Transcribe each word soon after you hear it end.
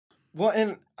Well,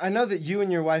 and I know that you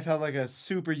and your wife have like a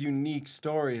super unique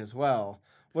story as well.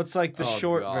 What's like the Oh,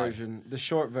 short God. version? The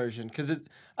short version, because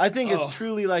I think it's Oh.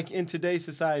 truly like in today's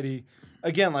society,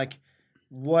 again, like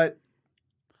what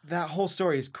that whole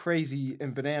story is crazy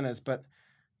and bananas. But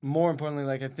more importantly,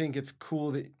 like I think it's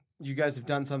cool that you guys have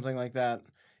done something like that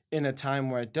in a time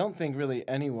where I don't think really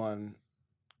anyone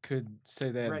could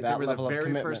say they had Right, they that were the level of very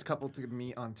commitment. first couple to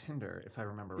meet on Tinder, if I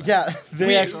remember right. Yeah, they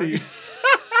We- actually.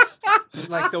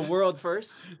 Like the world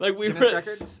first. Like we Guinness were,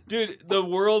 records. dude. The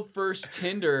world first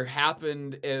Tinder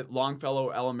happened at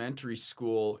Longfellow Elementary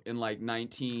School in like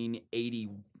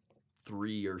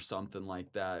 1983 or something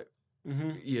like that.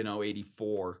 Mhm.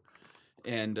 84,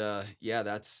 and yeah,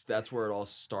 that's where it all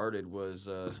started. Was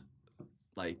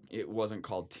like it wasn't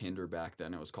called Tinder back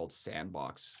then; it was called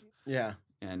Sandbox, Yeah.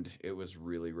 and it was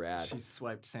really rad. She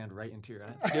swiped sand right into your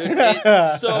eyes. Dude,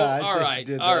 so I all sense you right,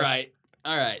 did all there. right,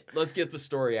 all right. Let's get the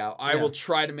story out. I Yeah. will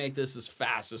try to make this as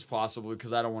fast as possible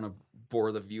because I don't want to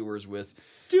bore the viewers with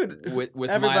Dude, with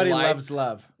everybody my life. loves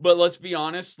love. But let's be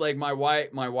honest, like my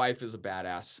wife is a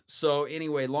badass. So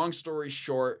anyway, long story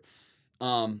short,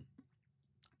 my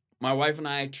wife and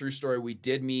I, true story, we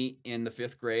did meet in the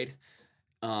 5th grade.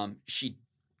 She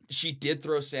did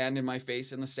throw sand in my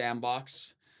face in the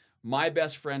sandbox. My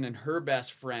best friend and her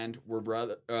best friend were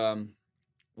brother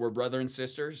and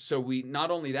sister. So we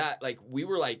not only that, like we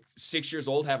were like 6 years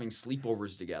old having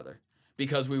sleepovers together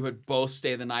because we would both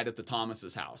stay the night at the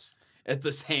Thomas's house at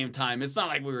the same time. It's not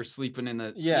like we were sleeping in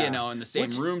the in the same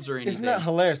Which- rooms or anything. Isn't that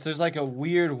hilarious? There's like a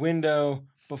weird window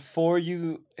before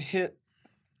you hit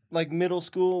like middle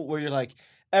school where you're like,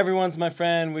 everyone's my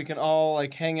friend, we can all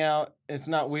like hang out. It's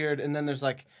not weird. And then there's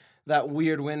like that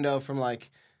weird window from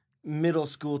like middle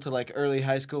school to like early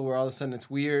high school where all of a sudden it's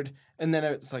weird. And then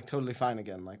it's like totally fine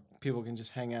again. Like people can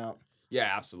just hang out. Yeah,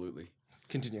 absolutely.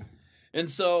 Continue. And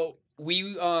so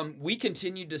we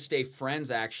continued to stay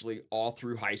friends actually all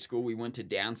through high school. We went to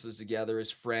dances together as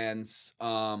friends.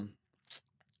 But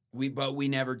we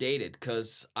never dated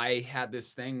because I had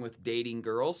this thing with dating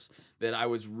girls that I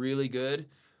was really good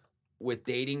with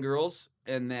dating girls,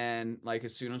 and then like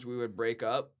as soon as we would break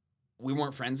up, we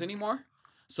weren't friends anymore.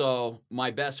 So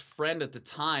my best friend at the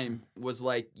time was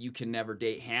like, "You can never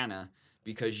date Hannah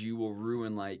because you will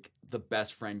ruin like the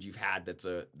best friend you've had that's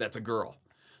a girl."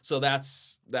 So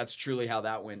that's truly how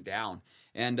that went down.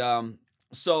 And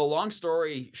so long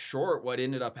story short, what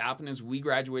ended up happening is we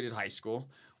graduated high school.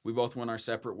 We both went our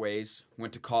separate ways,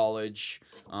 went to college.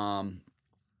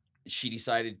 She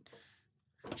decided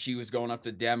she was going up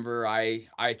to Denver. I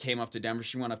came up to Denver.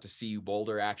 She went up to CU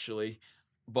Boulder, actually.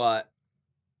 But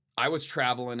I was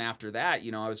traveling after that.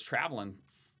 I was traveling,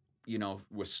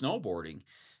 with snowboarding.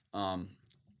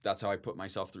 That's how I put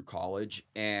myself through college.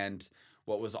 And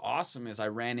what was awesome is I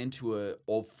ran into an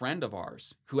old friend of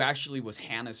ours who actually was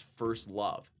Hannah's first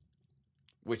love,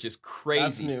 which is crazy.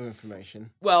 That's new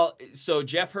information. Well, so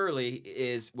Jeff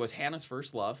Hurley was Hannah's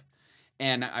first love,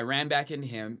 and I ran back into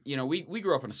him. We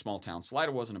grew up in a small town.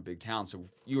 Salida wasn't a big town, so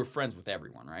you were friends with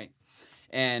everyone, right?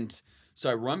 And so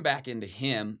I run back into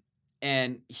him,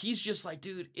 and he's just like,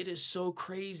 dude, it is so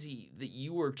crazy that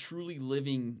you are truly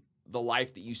living the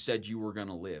life that you said you were going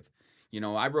to live.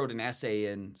 I wrote an essay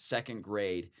in 2nd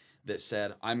grade that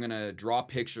said, I'm going to draw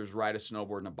pictures, ride a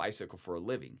snowboard, and a bicycle for a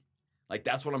living. Like,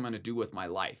 that's what I'm going to do with my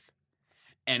life.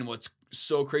 And what's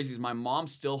so crazy is my mom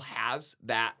still has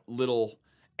that little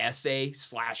essay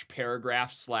 /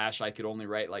 paragraph / I could only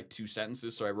write like 2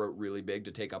 sentences. So I wrote really big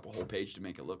to take up a whole page to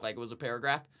make it look like it was a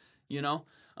paragraph,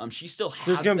 She still has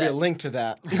There's going to be a that. link to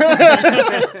that.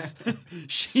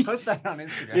 Post that on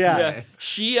Instagram. Yeah.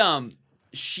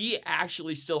 She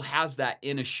actually still has that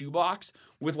in a shoebox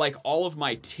with like all of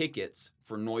my tickets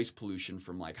for noise pollution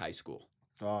from like high school.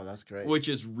 Oh, that's great. Which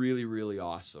is really, really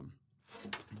awesome.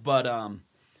 But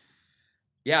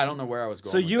yeah, I don't know where I was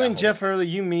going. So with you that and whole- Jeff Hurley,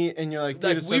 you meet and you're like, dude,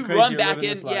 like it's we so crazy run you're back living in.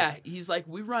 this life. Yeah, he's like,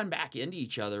 we run back into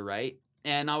each other, right?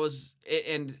 And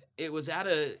it was at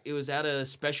a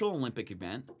Special Olympic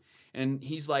event, and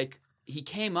he's like, he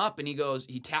came up and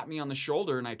he tapped me on the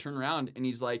shoulder, and I turned around and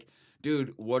he's like,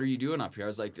 dude, what are you doing up here? I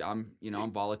was like, I'm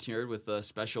volunteered with the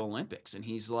Special Olympics. And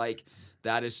he's like,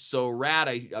 that is so rad.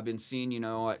 I've been seeing,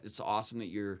 it's awesome that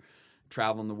you're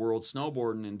traveling the world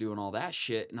snowboarding and doing all that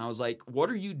shit. And I was like, what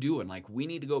are you doing? Like, we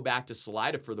need to go back to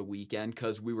Salida for the weekend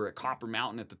because we were at Copper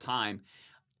Mountain at the time.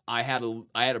 I had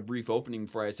a brief opening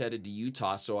before I was headed to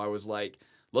Utah. So I was like,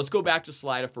 let's go back to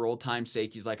Salida for old time's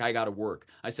sake. He's like, I got to work.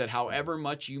 I said, however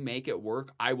much you make at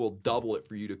work, I will double it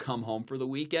for you to come home for the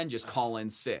weekend. Just call in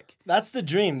sick. That's the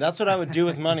dream. That's what I would do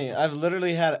with money. I've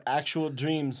literally had actual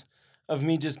dreams of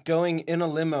me just going in a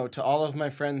limo to all of my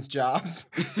friends' jobs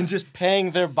and just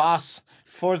paying their boss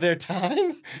for their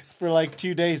time for like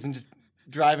 2 days and just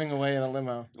driving away in a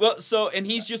limo. Well, so and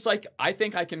he's just like, I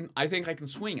think I can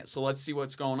swing it. So let's see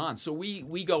what's going on. So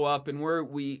we go up and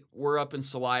we're up in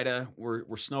Salida. We're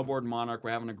snowboarding Monarch.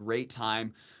 We're having a great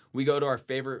time. We go to our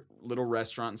favorite little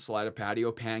restaurant in Salida,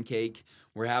 Patio Pancake.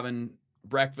 We're having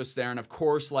breakfast there, and of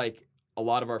course, like a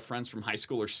lot of our friends from high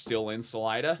school are still in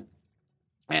Salida,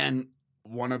 and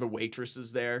one of the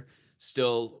waitresses there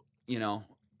still,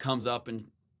 comes up and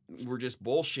we're just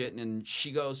bullshitting, and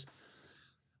she goes,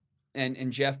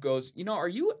 and Jeff goes, are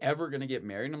you ever going to get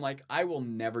married? And I'm like, I will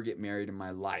never get married in my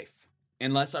life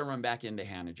unless I run back into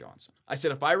Hannah Johnson. I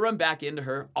said, if I run back into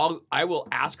her, I will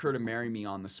ask her to marry me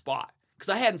on the spot, because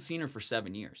I hadn't seen her for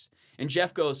 7 years. And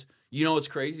Jeff goes, what's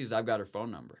crazy is I've got her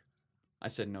phone number. I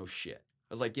said, no shit.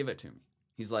 I was like, give it to me.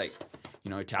 He's like, he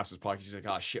taps his pocket. He's like,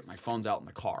 oh shit, my phone's out in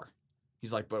the car.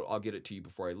 He's like, but I'll get it to you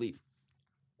before I leave.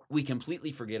 We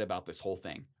completely forget about this whole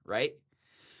thing, right?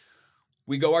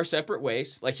 We go our separate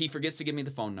ways. Like, he forgets to give me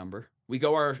the phone number. We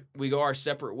go our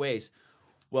separate ways.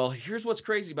 Well, here's what's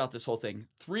crazy about this whole thing.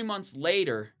 3 months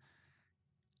later,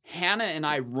 Hannah and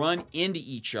I run into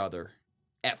each other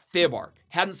at FIBARC.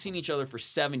 Hadn't seen each other for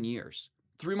 7 years.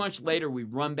 3 months later, we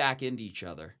run back into each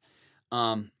other.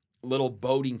 Little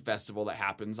boating festival that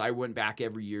happens. I went back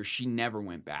every year. She never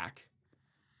went back.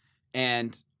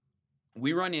 And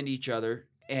we run into each other,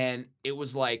 and it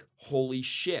was like, holy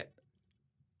shit,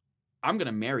 I'm going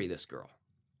to marry this girl.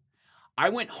 I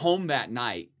went home that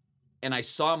night, and I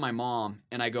saw my mom,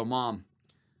 and I go, Mom,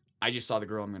 I just saw the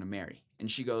girl I'm going to marry.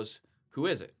 And she goes, who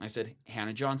is it? And I said,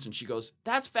 Hannah Johnson. She goes,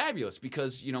 that's fabulous,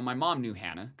 because, my mom knew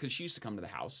Hannah, because she used to come to the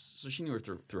house, so she knew her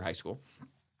through high school.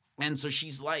 And so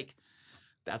she's like,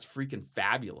 that's freaking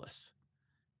fabulous.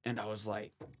 And I was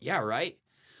like, yeah, right?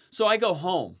 So I go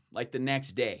home like the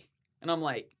next day, and I'm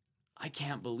like, I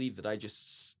can't believe that I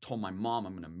just told my mom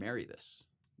I'm going to marry this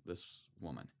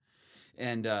woman.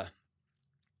 And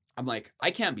I'm like, I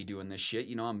can't be doing this shit.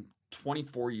 I'm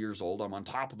 24 years old. I'm on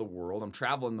top of the world. I'm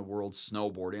traveling the world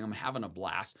snowboarding. I'm having a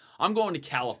blast. I'm going to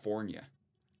California.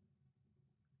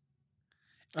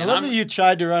 I love that you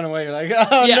tried to run away. You're like,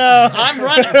 oh yeah, no. I'm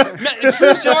running.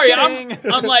 True story.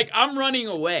 I'm running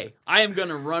away. I am going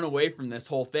to run away from this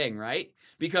whole thing, right?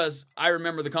 Because I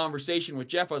remember the conversation with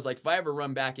Jeff. I was like, if I ever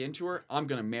run back into her, I'm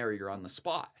going to marry her on the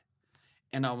spot.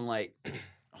 And I'm like,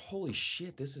 holy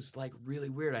shit, this is like really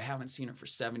weird. I haven't seen her for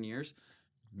 7 years.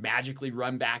 Magically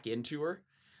run back into her.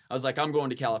 I was like, I'm going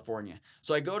to California.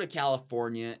 So I go to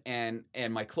California, and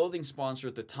my clothing sponsor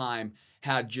at the time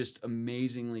had just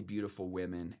amazingly beautiful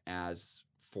women as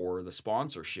for the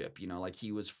sponsorship. Like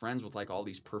he was friends with like all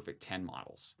these Perfect 10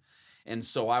 models. And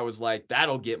so I was like,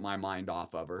 that'll get my mind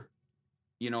off of her.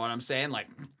 You know what I'm saying? Like,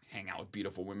 hang out with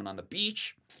beautiful women on the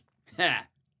beach.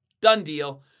 Done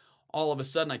deal. All of a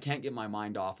sudden, I can't get my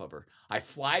mind off of her. I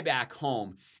fly back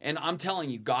home, and I'm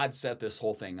telling you, God set this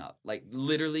whole thing up. Like,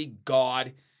 literally,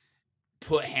 God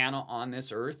put Hannah on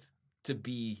this earth to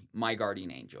be my guardian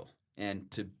angel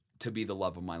and to be the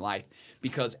love of my life.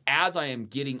 Because as I am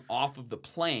getting off of the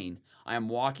plane, I am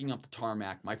walking up the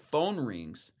tarmac. My phone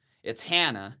rings. It's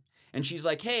Hannah, and she's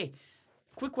like, hey,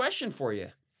 quick question for you.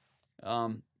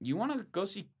 You want to go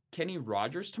see Kenny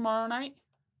Rogers tomorrow night?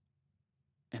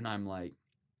 And I'm like,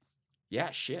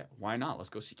 yeah, shit, why not? Let's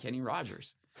go see Kenny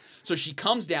Rogers. So she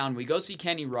comes down, we go see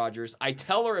Kenny Rogers. I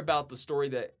tell her about the story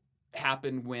that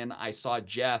happened when I saw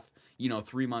Jeff,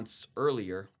 3 months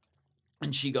earlier.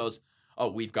 And she goes,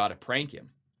 oh, we've got to prank him.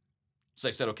 So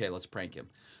I said, okay, let's prank him.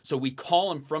 So we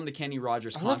call him from the Kenny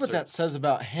Rogers concert. I love what that says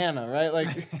about Hannah, right?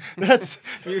 Like, that's...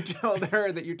 You told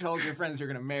her that you told your friends you're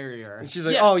going to marry her. And she's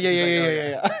like, oh,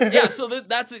 yeah. Yeah, so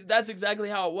that's exactly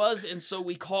how it was. And so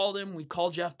we called him. We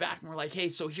called Jeff back, and we're like, hey,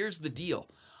 so here's the deal.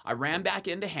 I ran back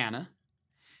into Hannah,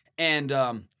 and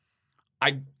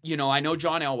I know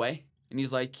John Elway. And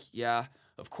he's like, yeah,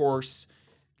 of course.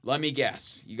 Let me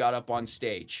guess. You got up on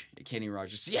stage at Kenny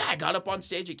Rogers. Yeah, I got up on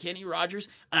stage at Kenny Rogers,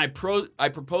 and I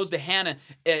proposed to Hannah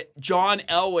at John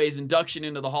Elway's induction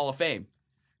into the Hall of Fame.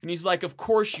 And he's like, of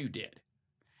course you did.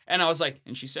 And I was like,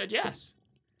 and she said yes.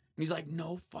 And he's like,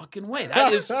 no fucking way.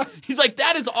 He's like,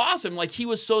 that is awesome. Like, he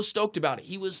was so stoked about it.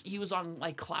 He was on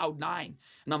like cloud 9.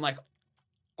 And I'm like,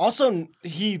 also,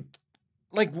 I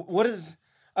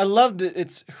love that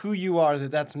it's who you are,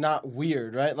 that's not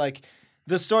weird, right? Like,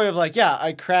 the story of like, yeah,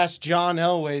 I crashed John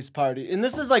Elway's party. And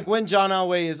this is like when John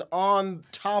Elway is on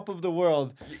top of the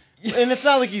world. And it's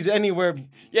not like he's anywhere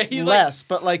Yeah, he's less,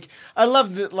 but like I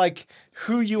love that like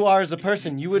who you are as a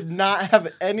person. You would not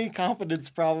have any confidence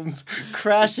problems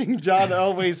crashing John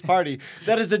Elway's party.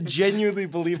 That is a genuinely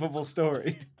believable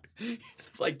story.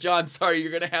 It's like, John, sorry,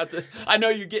 you're going to have to. I know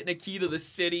you're getting a key to the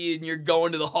city and you're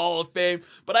going to the Hall of Fame,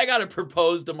 but I got to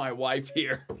propose to my wife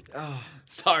here. Oh,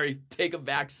 Sorry, take a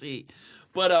back seat.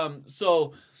 But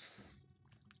so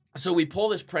we pull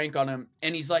this prank on him,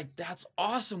 and he's like, that's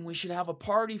awesome. We should have a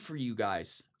party for you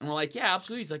guys. And we're like, yeah,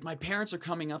 absolutely. He's like, my parents are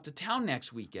coming up to town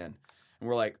next weekend. And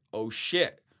we're like, oh,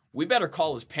 shit. We better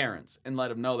call his parents and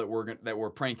let him know that we're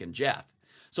pranking Jeff.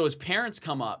 So his parents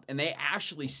come up, and they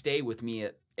actually stay with me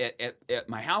at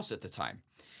my house at the time.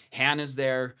 Hannah's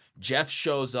there. Jeff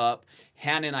shows up.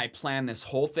 Hannah and I planned this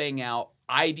whole thing out.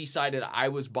 I decided I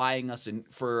was buying us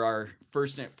for our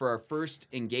first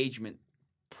engagement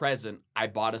present. I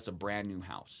bought us a brand new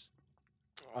house.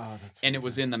 Oh, that's And it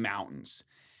was in the mountains.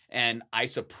 And I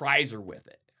surprise her with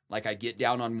it. Like I get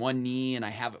down on one knee and I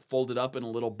have it folded up in a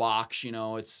little box,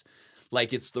 it's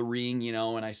like it's the ring,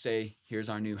 and I say, here's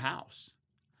our new house.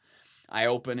 I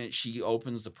open it. She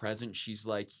opens the present. She's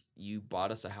like, you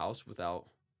bought us a house without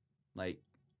like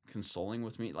consoling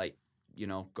with me, like,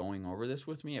 going over this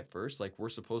with me at first. Like we're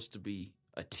supposed to be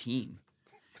a team.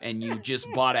 And you just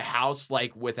bought a house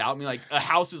like without me. Like a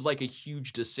house is like a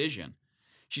huge decision.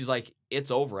 She's like, it's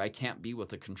over. I can't be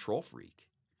with a control freak.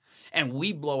 And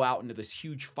we blow out into this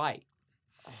huge fight.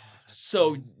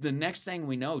 So the next thing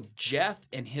we know, Jeff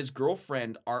and his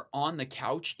girlfriend are on the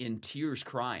couch in tears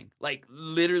crying. Like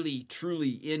literally, truly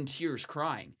in tears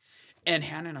crying. And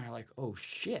Hannah and I are like, oh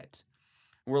shit.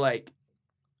 We're like,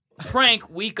 prank,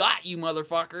 we got you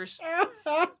motherfuckers.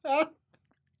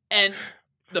 And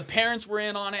the parents were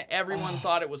in on it. Everyone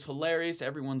thought it was hilarious.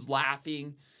 Everyone's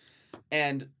laughing.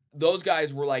 And those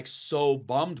guys were like so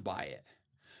bummed by it.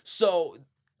 So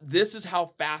this is how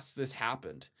fast this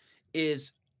happened.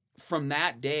 Is from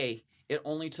that day, it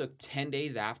only took 10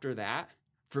 days after that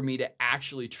for me to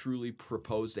actually truly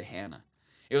propose to Hannah.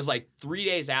 It was like 3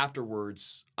 days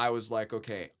afterwards, I was like,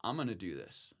 okay, I'm going to do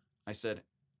this.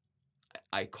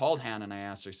 I called Hannah and I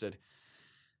asked her, I said,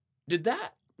 did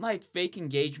that like fake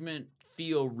engagement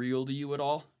feel real to you at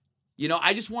all?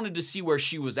 I just wanted to see where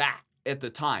she was at the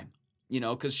time,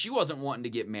 because she wasn't wanting to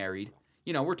get married.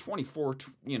 We're 24,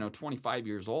 25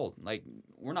 years old. Like,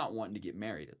 we're not wanting to get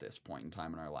married at this point in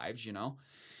time in our lives,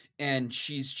 And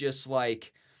she's just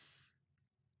like,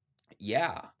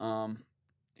 yeah,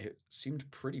 it seemed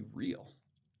pretty real.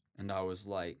 And I was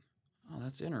like, oh,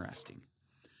 that's interesting.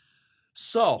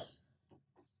 So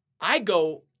I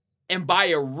go and buy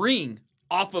a ring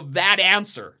off of that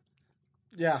answer.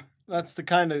 Yeah, that's the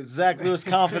kind of Zach Lewis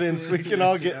confidence we can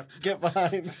all get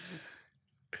behind.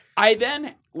 I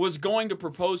then was going to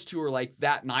propose to her like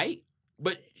that night,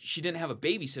 but she didn't have a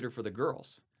babysitter for the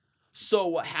girls. So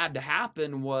what had to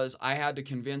happen was I had to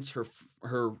convince her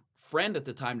friend at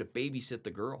the time to babysit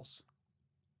the girls.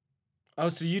 Oh,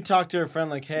 so you talked to her friend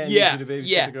like, hey, I need you to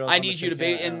babysit the girls. I need you to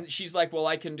babysit. And she's like, well,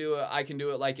 I can do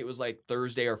it like it was like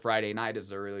Thursday or Friday night is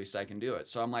the earliest I can do it.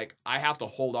 So I'm like, I have to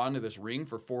hold on to this ring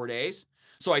for 4 days.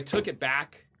 So I took it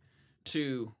back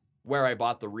to where I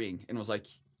bought the ring and was like,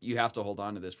 you have to hold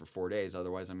on to this for 4 days.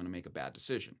 Otherwise, I'm going to make a bad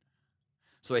decision.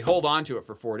 So they hold on to it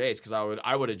for 4 days because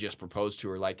I would have just proposed to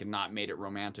her like and not made it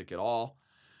romantic at all.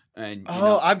 And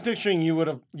I'm picturing you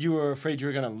were afraid you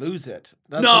were gonna lose it.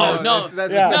 That's what I was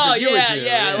absolutely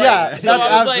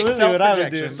what I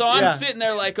would do. I'm sitting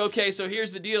there like, okay, so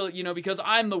here's the deal, because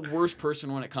I'm the worst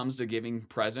person when it comes to giving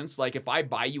presents. Like if I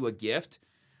buy you a gift,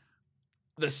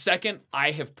 the second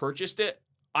I have purchased it,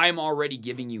 I'm already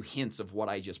giving you hints of what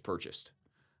I just purchased.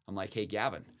 I'm like, hey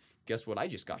Gavin, guess what I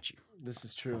just got you? This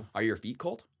is true. Are your feet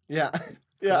cold? Yeah.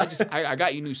 Yeah. I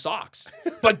got you new socks.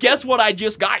 But guess what I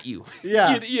just got you?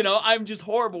 Yeah. I'm just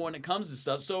horrible when it comes to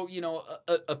stuff. So,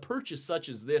 a purchase such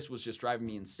as this was just driving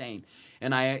me insane.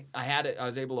 And I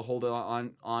was able to hold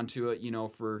onto it,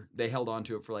 they held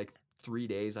onto it for like 3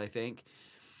 days, I think.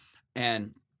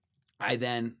 And I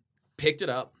then picked it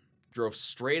up, drove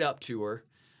straight up to her,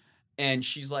 and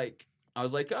she's like, I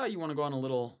was like, oh, you want to go on a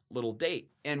little date?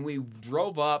 And we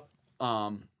drove up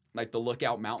like the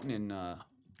Lookout Mountain in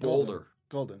Boulder.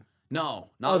 Golden. No,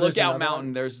 not Lookout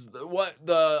Mountain. There's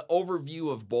the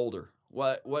overview of Boulder.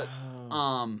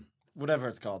 Whatever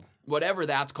it's called. Whatever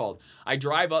that's called. I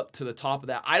drive up to the top of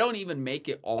that. I don't even make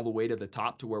it all the way to the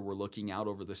top to where we're looking out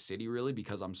over the city really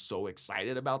because I'm so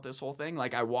excited about this whole thing.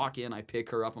 Like I walk in, I pick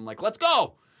her up, I'm like, let's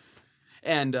go.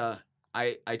 And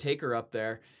I take her up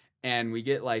there and we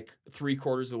get like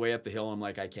 3/4 of the way up the hill and I'm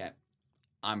like, I can't.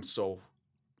 I'm so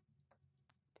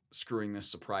screwing this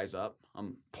surprise up.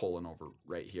 I'm pulling over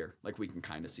right here. Like, we can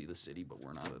kind of see the city, but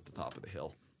we're not at the top of the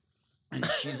hill. And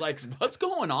she's like, what's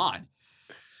going on?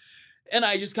 And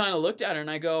I just kind of looked at her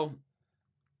and I go,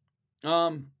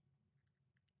 huh.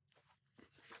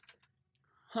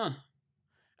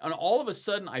 And all of a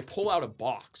sudden, I pull out a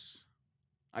box.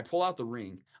 I pull out the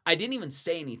ring. I didn't even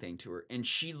say anything to her. And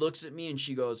she looks at me and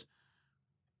she goes,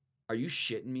 are you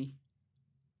shitting me?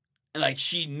 And like,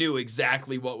 she knew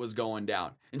exactly what was going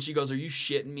down. And she goes, are you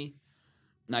shitting me?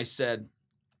 And I said,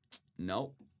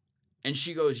 no. And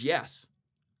she goes, yes.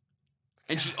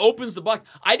 And she opens the box.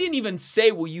 I didn't even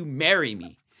say, will you marry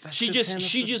me? She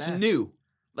just knew.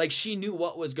 Like, she knew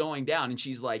what was going down. And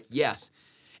she's like, yes.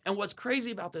 And what's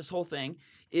crazy about this whole thing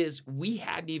is we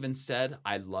hadn't even said,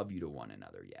 I love you to one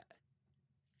another yet.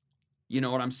 You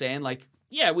know what I'm saying? Like,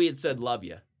 yeah, we had said love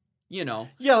you. You know?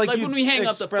 Yeah, like when we hang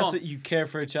up the express phone. that you care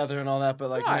for each other and all that, but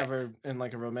like Right. never in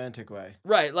like a romantic way.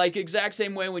 Right. Like, exact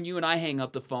same way when you and I hang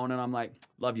up the phone and I'm like,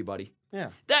 love you, buddy.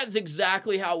 Yeah. That's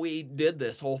exactly how we did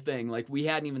this whole thing. Like, we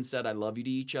hadn't even said I love you to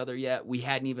each other yet. We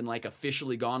hadn't even like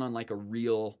officially gone on like a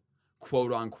real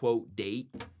quote unquote date.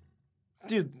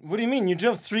 Dude, what do you mean? You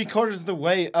drove 3/4 of the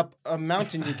way up a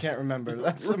mountain you can't remember.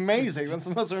 That's amazing. That's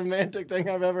the most romantic thing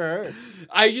I've ever heard.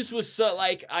 I just was so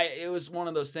like, it was one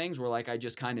of those things where like I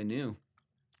just kind of knew.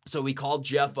 So we called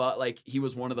Jeff up. Like, he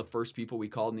was one of the first people we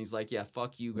called, and he's like, yeah,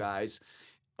 fuck you guys.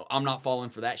 I'm not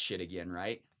falling for that shit again,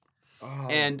 right? Oh.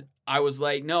 And I was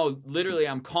like, no, literally,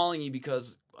 I'm calling you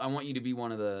because I want you to be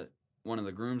one of the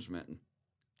groomsmen.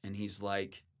 And he's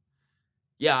like,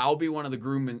 yeah, I'll be one of the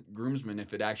groomsmen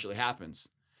if it actually happens.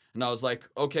 And I was like,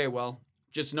 okay, well,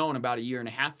 just know in about a year and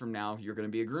a half from now, you're going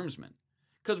to be a groomsman.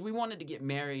 Because we wanted to get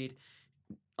married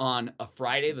on a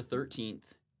Friday the 13th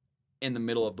in the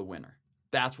middle of the winter.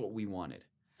 That's what we wanted.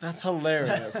 That's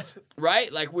hilarious.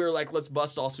 Right? Like, we were like, let's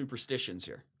bust all superstitions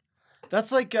here.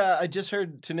 That's like, I just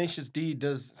heard Tenacious D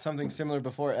does something similar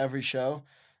before every show.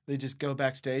 They just go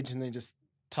backstage and they just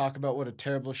talk about what a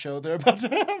terrible show they're about to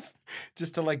have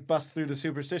just to like bust through the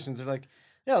superstitions. They're like,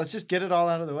 yeah, let's just get it all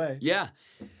out of the way. Yeah.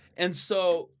 And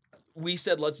so we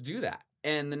said, let's do that.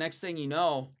 And the next thing you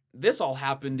know, this all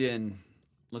happened in,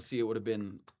 let's see, it would have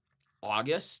been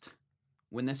August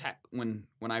when this when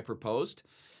I proposed.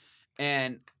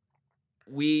 And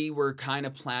we were kind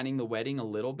of planning the wedding a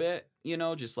little bit, you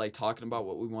know, just like talking about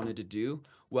what we wanted to do.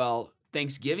 Well,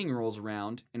 Thanksgiving rolls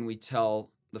around and we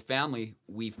tell the family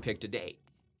we've picked a date.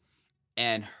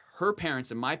 And her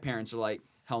parents and my parents are like,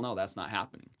 hell no, that's not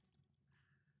happening.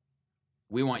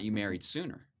 We want you married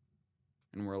sooner.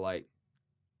 And we're like,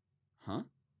 huh?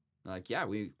 They're like, yeah,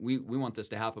 we want this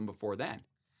to happen before then.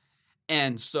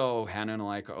 And so Hannah and I are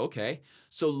like, okay.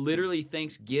 So literally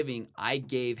Thanksgiving, I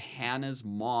gave Hannah's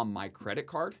mom my credit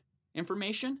card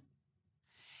information.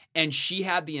 And she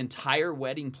had the entire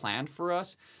wedding planned for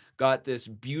us. Got this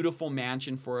beautiful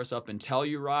mansion for us up in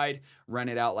Telluride.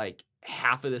 Rented out like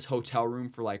half of this hotel room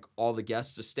for like all the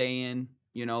guests to stay in,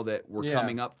 you know, that were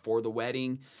coming up for the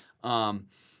wedding.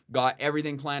 Got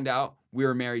everything planned out. We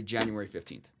were married January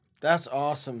 15th. That's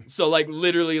awesome. So like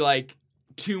literally like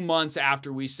 2 months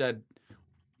after we said,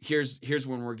 here's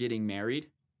when we're getting married.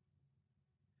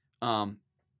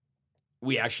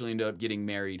 We actually ended up getting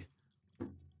married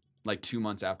like 2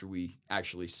 months after we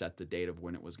actually set the date of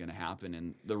when it was going to happen.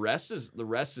 And the rest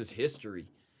is history,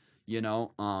 you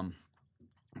know?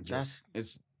 It's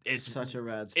such a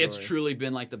rad story. It's truly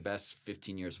been like the best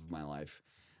 15 years of my life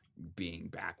being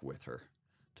back with her,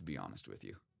 to be honest with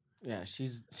you. Yeah,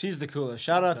 she's the coolest.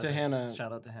 Shout out to Hannah.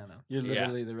 Shout out to Hannah. You're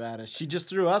literally the raddest. She just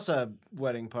threw us a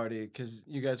wedding party because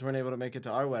you guys weren't able to make it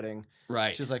to our wedding.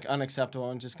 Right. She was like, unacceptable.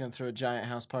 I'm just going to throw a giant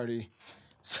house party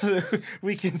so that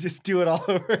we can just do it all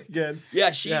over again.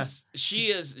 Yeah,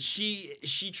 she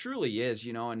truly is,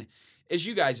 you know, and as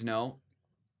you guys know,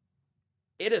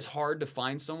 it is hard to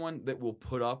find someone that will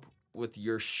put up with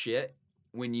your shit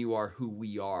when you are who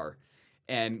we are.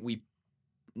 And we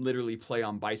literally play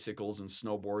on bicycles and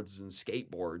snowboards and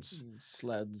skateboards.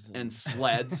 Sleds. And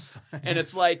sleds. And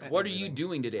it's like, what are you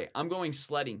doing today? I'm going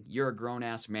sledding. You're a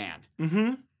grown-ass man.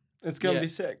 Mm-hmm. It's going to be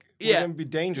sick. We're going to be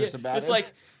dangerous about it. It's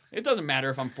like, it doesn't matter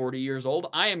if I'm 40 years old.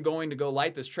 I am going to go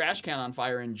light this trash can on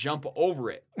fire and jump over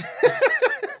it.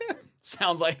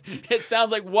 Sounds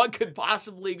like what could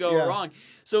possibly go wrong.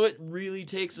 So it really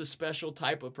takes a special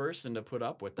type of person to put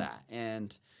up with that.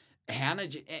 And Hannah,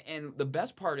 and the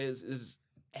best part is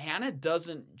Hannah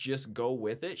doesn't just go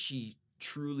with it. She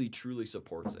truly, truly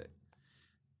supports it.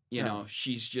 You know,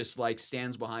 she's just like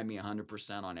stands behind me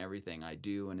 100% on everything I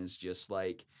do. And is just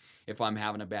like, if I'm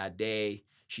having a bad day,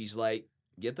 she's like,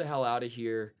 get the hell out of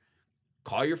here.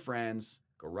 Call your friends.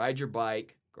 Go ride your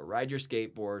bike. Go ride your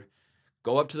skateboard.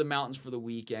 Go up to the mountains for the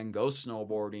weekend. Go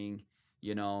snowboarding.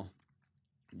 You know,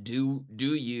 do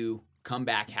you come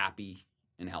back happy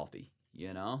and healthy?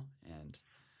 You know, and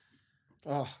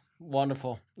Oh,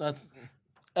 wonderful. That's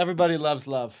everybody loves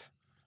love.